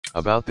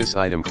About this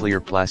item,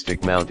 clear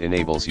plastic mount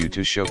enables you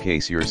to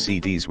showcase your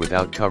CDs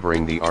without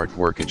covering the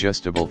artwork.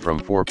 Adjustable from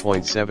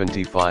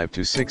 4.75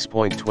 to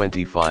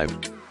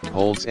 6.25.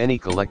 Holds any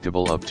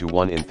collectible up to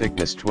 1 in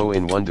thickness.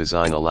 2-in-1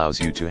 design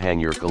allows you to hang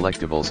your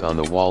collectibles on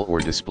the wall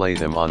or display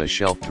them on a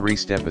shelf.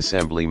 3-step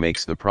assembly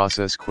makes the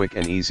process quick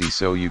and easy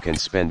so you can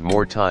spend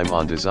more time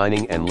on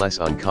designing and less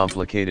on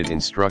complicated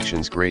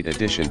instructions. Great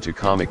addition to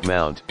comic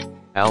mount,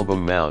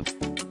 album mount,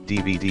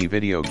 DVD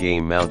video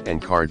game mount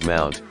and card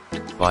mount.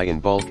 Buy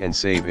in bulk and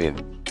save in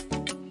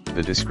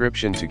the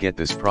description to get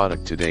this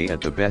product today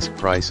at the best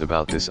price.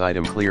 About this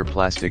item, clear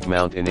plastic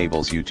mount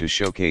enables you to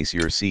showcase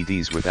your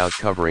CDs without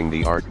covering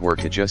the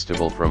artwork.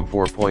 Adjustable from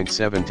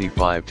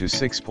 4.75 to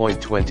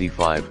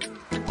 6.25.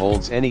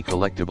 Holds any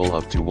collectible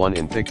up to 1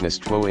 in thickness.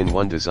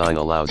 2-in-1 design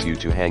allows you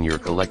to hang your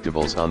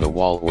collectibles on the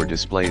wall or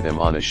display them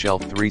on a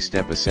shelf.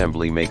 3-step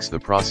assembly makes the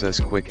process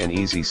quick and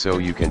easy so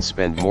you can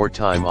spend more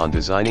time on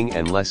designing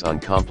and less on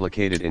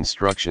complicated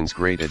instructions.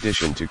 Great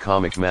addition to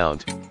comic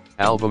mount,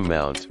 album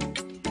mount,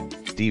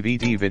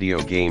 DVD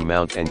video game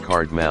mount and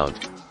card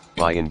mount.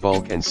 Buy in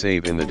bulk and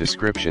save in the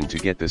description to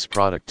get this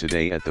product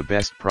today at the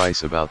best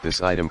price. About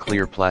this item,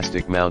 clear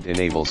plastic mount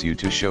enables you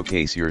to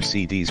showcase your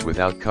CDs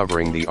without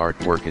covering the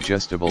artwork.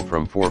 Adjustable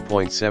from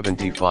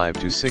 4.75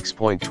 to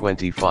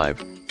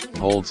 6.25.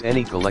 Holds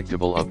any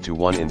collectible up to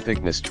 1 in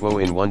thickness.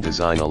 2-in-1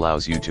 design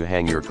allows you to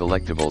hang your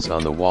collectibles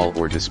on the wall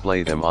or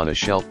display them on a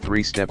shelf.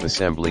 3-step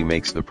assembly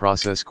makes the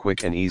process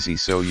quick and easy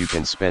so you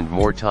can spend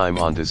more time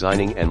on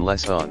designing and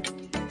less on